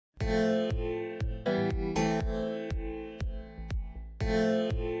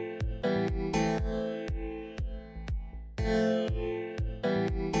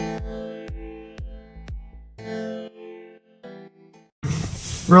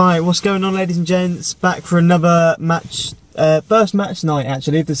Right, what's going on, ladies and gents? Back for another match, first match night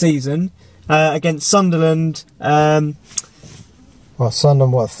actually of the season, against Sunderland. Well,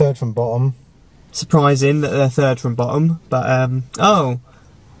 Sunderland, what, third from bottom? Surprising that they're third from bottom, but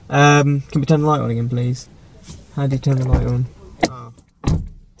can we turn the light on again, please? How do you turn the light on? Oh,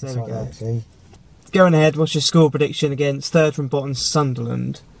 there we go. That, Going ahead, what's your score prediction against third from bottom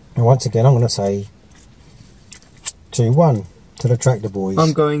Sunderland? and once again, I'm going to say 2-1 to the Tractor Boys.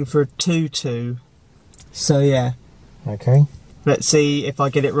 I'm going for a 2-2. So yeah. Okay. Let's see if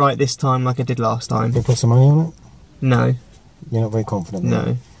I get it right this time like I did last time. Did you put some money on it? No. You're not very confident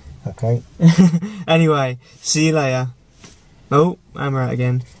then? No. Okay. Anyway, see you later. Oh, I'm out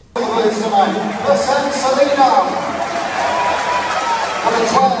again.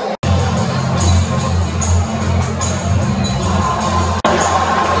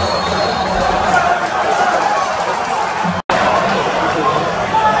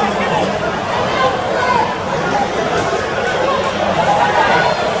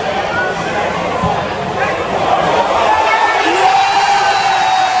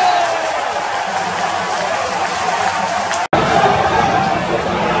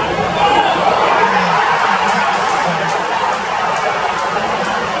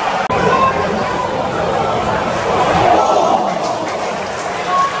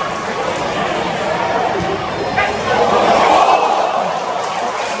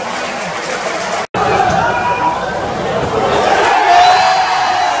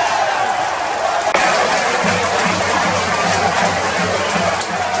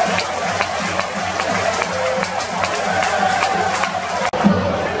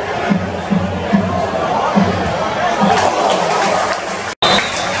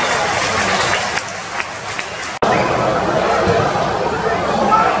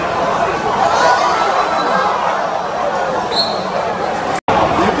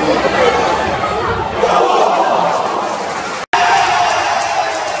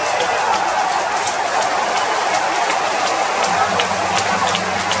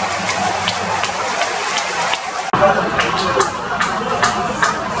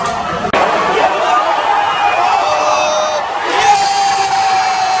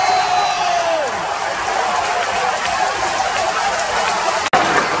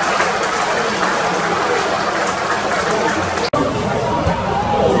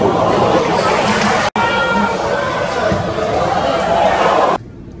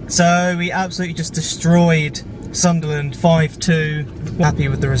 So we absolutely just destroyed Sunderland 5-2. Happy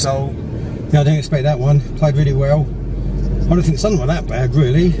with the result. Yeah, I didn't expect that one. Played really well. I don't think Sunderland were that bad,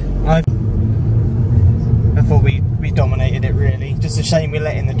 really. I thought we dominated it, really. Just a shame we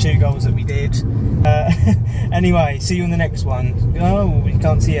let in the 2 goals that we did. Anyway, see you on the next one. Oh, you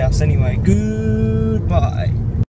can't see us anyway. Goodbye.